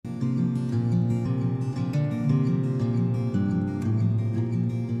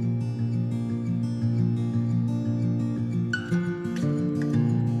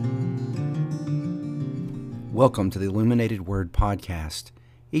Welcome to the Illuminated Word Podcast.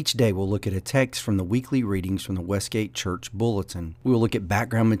 Each day we'll look at a text from the weekly readings from the Westgate Church Bulletin. We will look at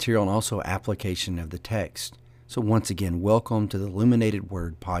background material and also application of the text. So once again, welcome to the Illuminated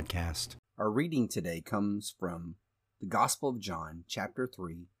Word Podcast. Our reading today comes from the Gospel of John, chapter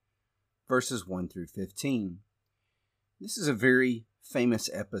 3, verses 1 through 15. This is a very famous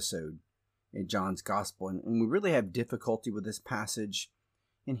episode in John's Gospel, and we really have difficulty with this passage,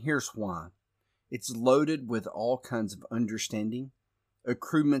 and here's why. It's loaded with all kinds of understanding,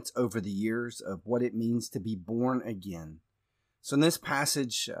 accruements over the years of what it means to be born again. So in this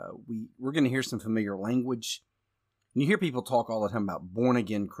passage, we're going to hear some familiar language. You hear people talk all the time about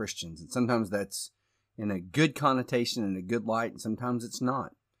born-again Christians, and sometimes that's in a good connotation and a good light, and sometimes it's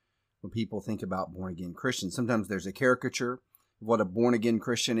not. When people think about born-again Christians, sometimes there's a caricature of what a born-again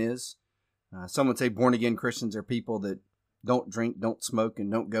Christian is. Some would say born-again Christians are people that don't drink, don't smoke,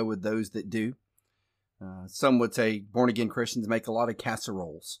 and don't go with those that do. Some would say born-again Christians make a lot of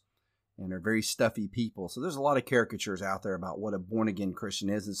casseroles and are very stuffy people. So there's a lot of caricatures out there about what a born-again Christian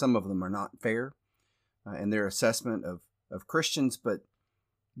is, and some of them are not fair in their assessment of Christians. But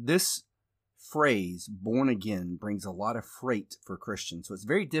this phrase, born again, brings a lot of freight for Christians. So it's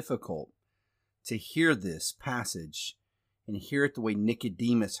very difficult to hear this passage and hear it the way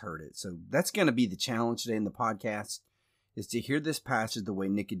Nicodemus heard it. So that's going to be the challenge today in the podcast, is to hear this passage the way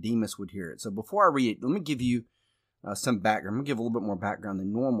Nicodemus would hear it. So before I read it, let me give you some background. I'm going to give a little bit more background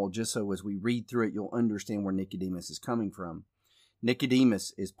than normal, just so as we read through it, you'll understand where Nicodemus is coming from.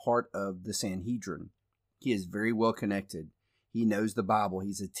 Nicodemus is part of the Sanhedrin. He is very well connected. He knows the Bible.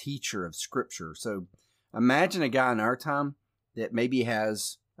 He's a teacher of Scripture. So imagine a guy in our time that maybe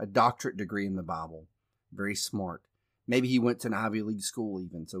has a doctorate degree in the Bible. Very smart. Maybe he went to an Ivy League school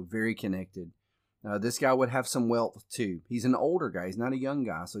even, so very connected. This guy would have some wealth too. He's an older guy. He's not a young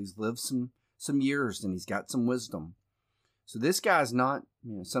guy, so he's lived some years and he's got some wisdom. So this guy's not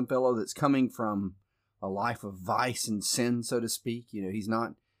some fellow that's coming from a life of vice and sin, so to speak. He's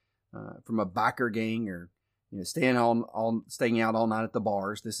not from a biker gang or staying out all night at the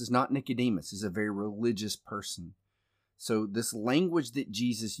bars. This is not Nicodemus. He's a very religious person. So this language that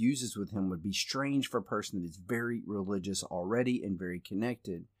Jesus uses with him would be strange for a person that is very religious already and very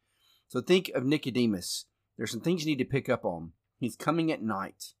connected. So think of Nicodemus. There's some things you need to pick up on. He's coming at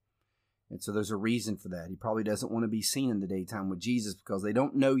night. And so there's a reason for that. He probably doesn't want to be seen in the daytime with Jesus because they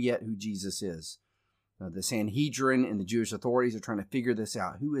don't know yet who Jesus is. The Sanhedrin and the Jewish authorities are trying to figure this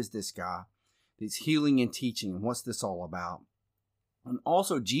out. Who is this guy that's healing and teaching? And what's this all about? And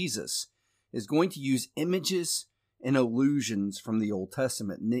also Jesus is going to use images and allusions from the Old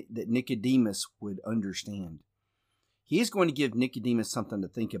Testament that Nicodemus would understand. He is going to give Nicodemus something to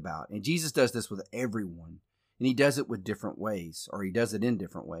think about. And Jesus does this with everyone. And he does it with different ways, or he does it in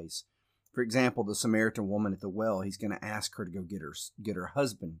different ways. For example, the Samaritan woman at the well, he's going to ask her to go get her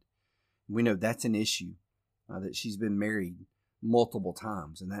husband. We know that's an issue, that she's been married multiple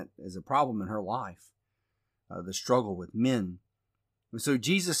times. And that is a problem in her life, the struggle with men. And so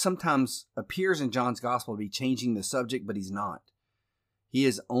Jesus sometimes appears in John's gospel to be changing the subject, but he's not. He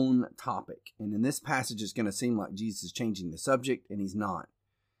is on topic. And in this passage, it's going to seem like Jesus is changing the subject, and he's not.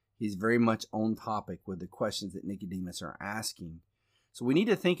 He's very much on topic with the questions that Nicodemus are asking. So we need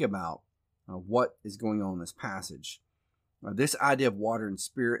to think about what is going on in this passage. This idea of water and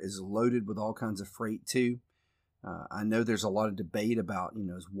spirit is loaded with all kinds of freight too. I know there's a lot of debate about,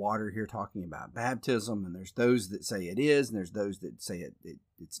 is water here talking about baptism? And there's those that say it is, and there's those that say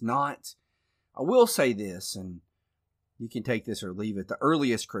it's not. I will say this, and you can take this or leave it. The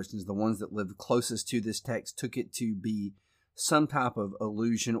earliest Christians, the ones that lived closest to this text, took it to be some type of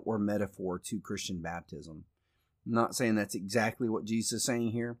allusion or metaphor to Christian baptism. I'm not saying that's exactly what Jesus is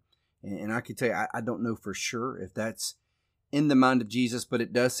saying here. And I could tell you, I don't know for sure if that's in the mind of Jesus, but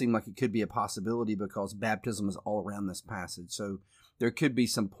it does seem like it could be a possibility because baptism is all around this passage. So there could be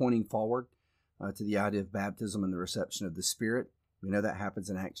some pointing forward to the idea of baptism and the reception of the Spirit. We know that happens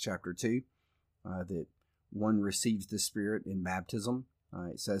in Acts chapter 2, that one receives the Spirit in baptism.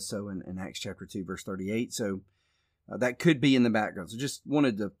 It says so in Acts chapter 2, verse 38. So that could be in the background. So just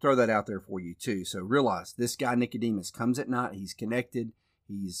wanted to throw that out there for you too. So realize this guy Nicodemus comes at night. He's connected.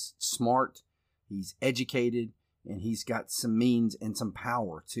 He's smart. He's educated. And he's got some means and some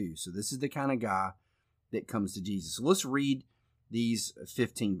power too. So this is the kind of guy that comes to Jesus. So let's read these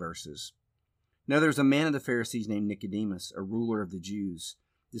 15 verses. Now there's a man of the Pharisees named Nicodemus, a ruler of the Jews.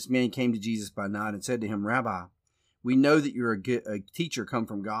 This man came to Jesus by night and said to him, Rabbi, we know that you're a teacher come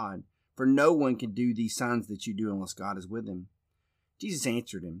from God, for no one can do these signs that you do unless God is with him. Jesus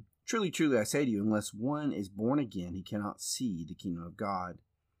answered him, Truly, truly, I say to you, unless one is born again, he cannot see the kingdom of God.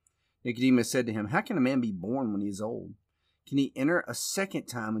 Nicodemus said to him, "How can a man be born when he is old? Can he enter a second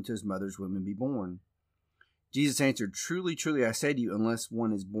time into his mother's womb and be born?" Jesus answered, "Truly, truly, I say to you, unless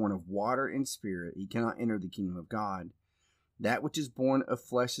one is born of water and spirit, he cannot enter the kingdom of God. That which is born of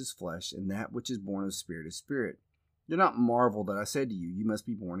flesh is flesh, and that which is born of spirit is spirit. Do not marvel that I said to you, you must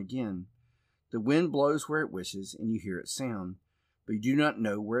be born again. The wind blows where it wishes, and you hear its sound, but you do not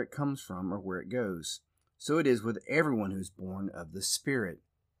know where it comes from or where it goes. So it is with everyone who is born of the Spirit."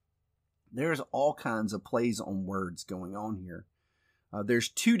 There's all kinds of plays on words going on here. There's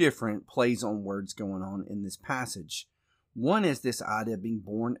two different plays on words going on in this passage. One is this idea of being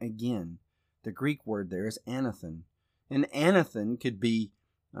born again. The Greek word there is anathen. And anathen could be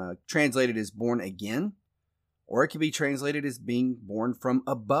translated as born again, or it could be translated as being born from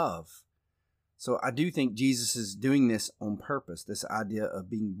above. So I do think Jesus is doing this on purpose, this idea of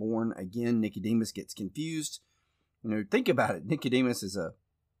being born again. Nicodemus gets confused. Think about it. Nicodemus is a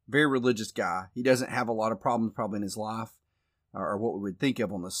very religious guy. He doesn't have a lot of problems probably in his life, or what we would think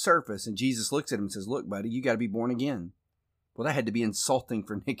of on the surface. And Jesus looks at him and says, "Look, buddy, you got to be born again." Well, that had to be insulting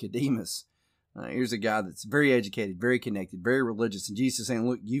for Nicodemus. Here's a guy that's very educated, very connected, very religious. And Jesus is saying,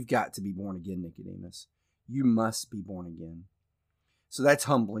 "Look, you've got to be born again, Nicodemus. You must be born again." So that's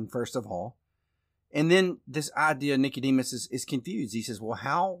humbling, first of all. And then this idea, Nicodemus is confused. He says, "Well,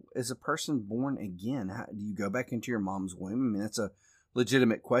 how is a person born again? How, do you go back into your mom's womb?" I mean, that's a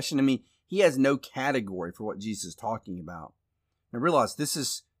legitimate question. I mean, he has no category for what Jesus is talking about. Now realize this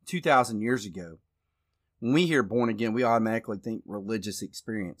is 2,000 years ago. When we hear born again, we automatically think religious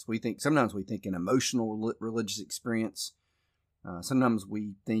experience. Sometimes we think an emotional religious experience. Sometimes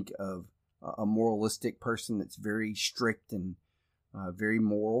we think of a moralistic person that's very strict and very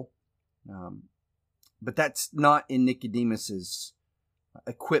moral. But that's not in Nicodemus's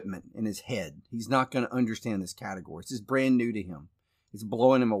equipment in his head. He's not going to understand this category. This is brand new to him. It's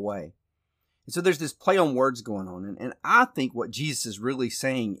blowing him away. And so there's this play on words going on. And I think what Jesus is really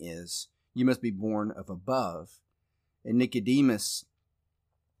saying is, you must be born of above. And Nicodemus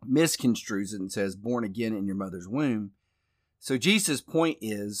misconstrues it and says, born again in your mother's womb. So Jesus' point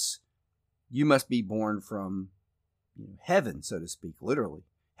is, you must be born from heaven, so to speak, literally.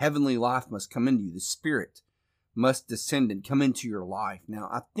 Heavenly life must come into you. The Spirit must descend and come into your life. Now,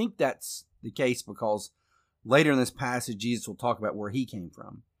 I think that's the case because later in this passage, Jesus will talk about where he came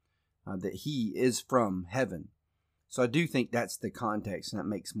from. That he is from heaven. So I do think that's the context, and that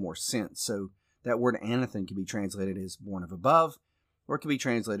makes more sense. So that word anathen can be translated as born of above, or it can be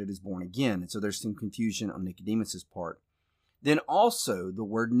translated as born again. And so there's some confusion on Nicodemus's part. Then also the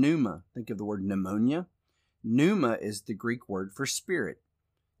word pneuma. Think of the word pneumonia. Pneuma is the Greek word for spirit.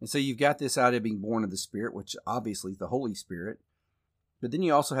 And so you've got this idea of being born of the Spirit, which obviously is the Holy Spirit. But then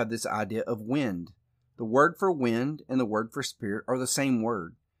you also have this idea of wind. The word for wind and the word for spirit are the same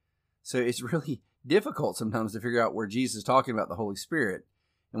word. So it's really difficult sometimes to figure out where Jesus is talking about the Holy Spirit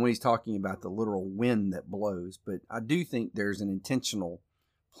and when he's talking about the literal wind that blows. But I do think there's an intentional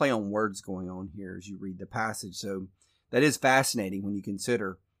play on words going on here as you read the passage. So that is fascinating when you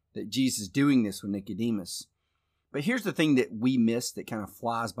consider that Jesus is doing this with Nicodemus. But here's the thing that we miss that kind of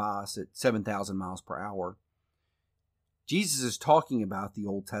flies by us at 7,000 miles per hour. Jesus is talking about the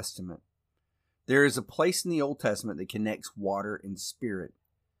Old Testament. There is a place in the Old Testament that connects water and spirit.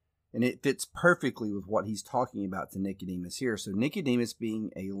 And it fits perfectly with what he's talking about to Nicodemus here. So Nicodemus,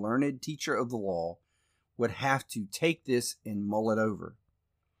 being a learned teacher of the law, would have to take this and mull it over.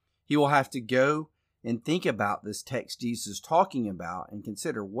 He will have to go and think about this text Jesus is talking about and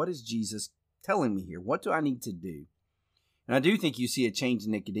consider, what is Jesus telling me here? What do I need to do? And I do think you see a change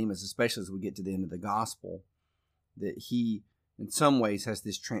in Nicodemus, especially as we get to the end of the gospel, that he, in some ways, has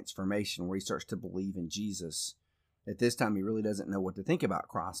this transformation where he starts to believe in Jesus. At this time, he really doesn't know what to think about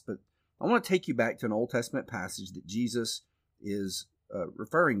Christ. But I want to take you back to an Old Testament passage that Jesus is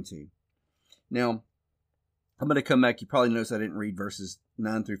referring to. Now, I'm going to come back. You probably noticed I didn't read verses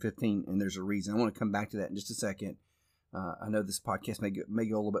 9 through 15, and there's a reason. I want to come back to that in just a second. I know this podcast may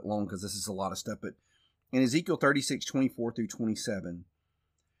go a little bit long because this is a lot of stuff, but in Ezekiel 36, 24 through 27,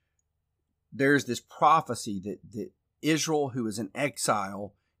 there's this prophecy that Israel, who is in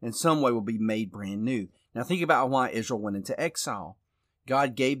exile, in some way will be made brand new. Now think about why Israel went into exile.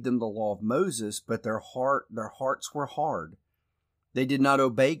 God gave them the law of Moses, but their hearts were hard. They did not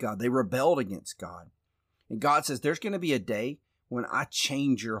obey God. They rebelled against God. And God says, there's going to be a day when I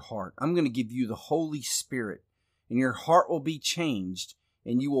change your heart. I'm going to give you the Holy Spirit, and your heart will be changed,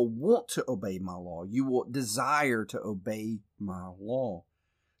 and you will want to obey my law. You will desire to obey my law.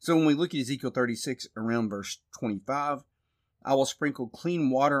 So when we look at Ezekiel 36, around verse 25, I will sprinkle clean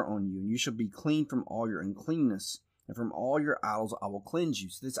water on you, and you shall be clean from all your uncleanness, and from all your idols I will cleanse you.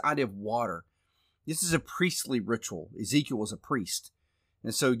 So this idea of water, this is a priestly ritual. Ezekiel was a priest.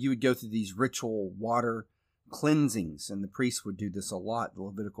 And so you would go through these ritual water cleansings, and the priests would do this a lot, the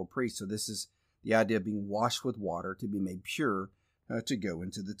Levitical priests. So this is the idea of being washed with water to be made pure to go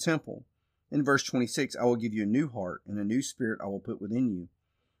into the temple. In verse 26, I will give you a new heart, and a new spirit I will put within you.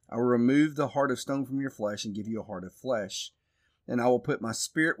 I will remove the heart of stone from your flesh and give you a heart of flesh. And I will put my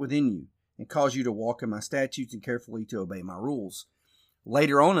spirit within you and cause you to walk in my statutes and carefully to obey my rules.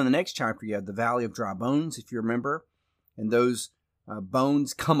 Later on in the next chapter, you have the valley of dry bones, if you remember. And those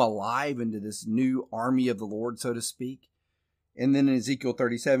bones come alive into this new army of the Lord, so to speak. And then in Ezekiel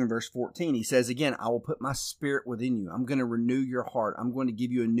 37, verse 14, he says again, I will put my spirit within you. I'm going to renew your heart. I'm going to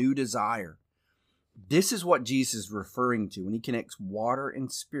give you a new desire. This is what Jesus is referring to when he connects water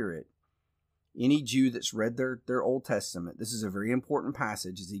and spirit. Any Jew that's read their Old Testament, this is a very important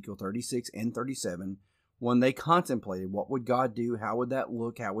passage, Ezekiel 36 and 37, when they contemplated what would God do, how would that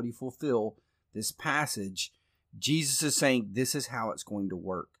look, how would he fulfill this passage. Jesus is saying this is how it's going to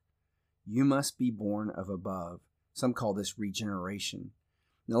work. You must be born of above. Some call this regeneration.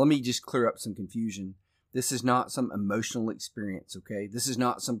 Now let me just clear up some confusion. This is not some emotional experience, okay? This is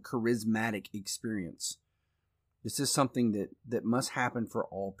not some charismatic experience. This is something that must happen for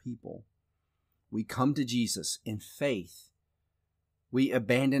all people. We come to Jesus in faith. We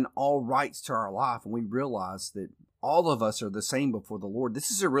abandon all rights to our life, and we realize that all of us are the same before the Lord.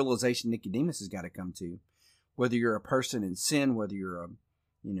 This is a realization Nicodemus has got to come to. Whether you're a person in sin, whether you're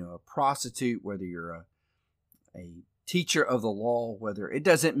a prostitute, whether you're a teacher of the law, whether it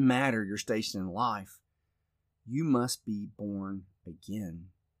doesn't matter your station in life, you must be born again.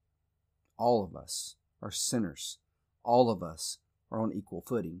 All of us are sinners. All of us are on equal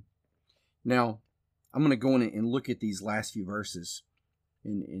footing. Now, I'm going to go in and look at these last few verses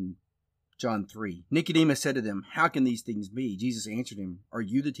in John 3. Nicodemus said to them, how can these things be? Jesus answered him, are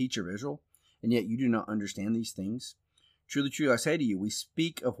you the teacher of Israel, and yet you do not understand these things? Truly, truly, I say to you, we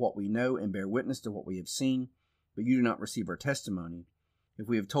speak of what we know and bear witness to what we have seen, but you do not receive our testimony. If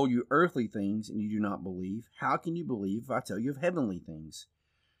we have told you earthly things and you do not believe, how can you believe if I tell you of heavenly things?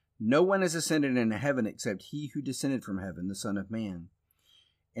 No one has ascended into heaven except he who descended from heaven, the Son of Man.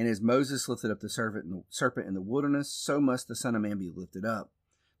 And as Moses lifted up the serpent in the wilderness, so must the Son of Man be lifted up,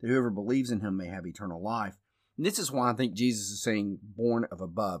 that whoever believes in him may have eternal life. And this is why I think Jesus is saying born of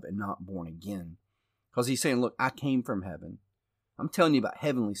above and not born again. Because he's saying, look, I came from heaven. I'm telling you about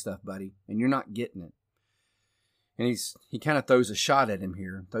heavenly stuff, buddy, and you're not getting it. And he kind of throws a shot at him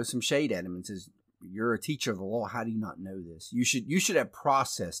here, throws some shade at him and says, you're a teacher of the law. How do you not know this? You should have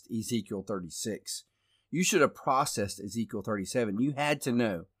processed Ezekiel 36. You should have processed Ezekiel 37. You had to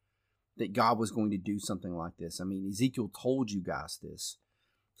know that God was going to do something like this. I mean, Ezekiel told you guys this.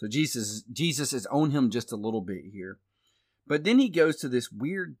 So Jesus has owned him just a little bit here. But then he goes to this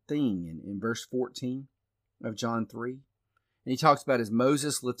weird thing in verse 14 of John 3. And he talks about as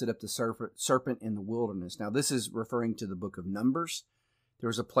Moses lifted up the serpent in the wilderness. Now, this is referring to the book of Numbers. There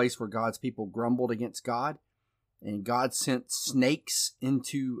was a place where God's people grumbled against God, and God sent snakes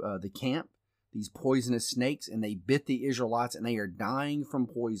into the camp, these poisonous snakes, and they bit the Israelites, and they are dying from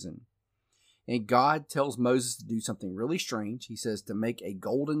poison. And God tells Moses to do something really strange. He says to make a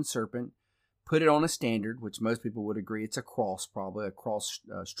golden serpent, put it on a standard, which most people would agree it's a cross, probably a cross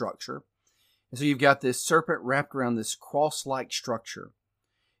structure. And so you've got this serpent wrapped around this cross-like structure.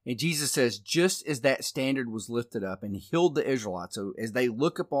 And Jesus says, just as that standard was lifted up and healed the Israelites, so as they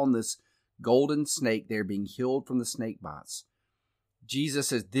look upon this golden snake, they're being healed from the snake bites. Jesus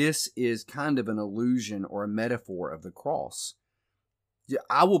says this is kind of an illusion or a metaphor of the cross.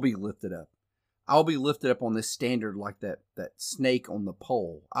 I will be lifted up. I'll be lifted up on this standard like that snake on the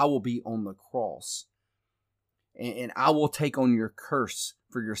pole. I will be on the cross. And I will take on your curse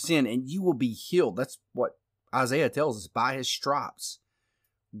for your sin, and you will be healed. That's what Isaiah tells us. By his stripes,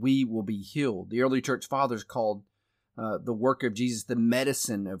 we will be healed. The early church fathers called the work of Jesus the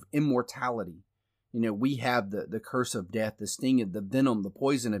medicine of immortality. You know, we have the curse of death, the sting of the venom, the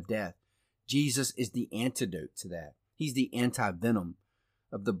poison of death. Jesus is the antidote to that. He's the anti-venom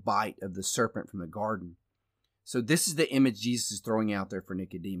of the bite of the serpent from the garden. So this is the image Jesus is throwing out there for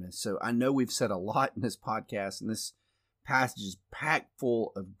Nicodemus. So I know we've said a lot in this podcast, and this passage is packed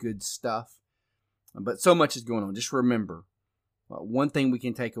full of good stuff, but so much is going on. Just remember, one thing we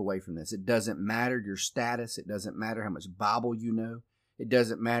can take away from this: it doesn't matter your status. It doesn't matter how much Bible you know. It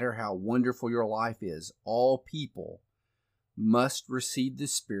doesn't matter how wonderful your life is. All people must receive the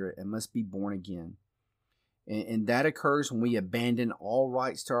Spirit and must be born again. And that occurs when we abandon all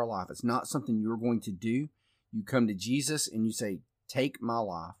rights to our life. It's not something you're going to do. You come to Jesus and you say, take my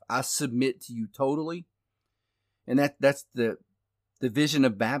life. I submit to you totally. And that's the vision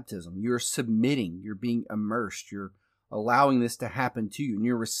of baptism. You're submitting, you're being immersed, you're allowing this to happen to you, and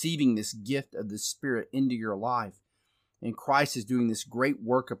you're receiving this gift of the Spirit into your life. And Christ is doing this great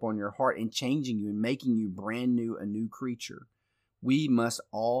work upon your heart and changing you and making you brand new, a new creature. We must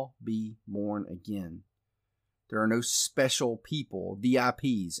all be born again. There are no special people,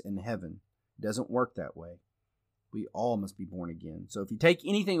 VIPs in heaven. It doesn't work that way. We all must be born again. So if you take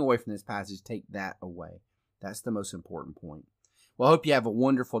anything away from this passage, take that away. That's the most important point. Well, I hope you have a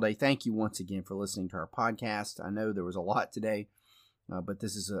wonderful day. Thank you once again for listening to our podcast. I know there was a lot today, but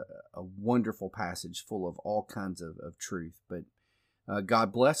this is a wonderful passage full of all kinds of truth. But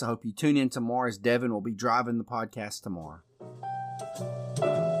God bless. I hope you tune in tomorrow as Devin will be driving the podcast tomorrow.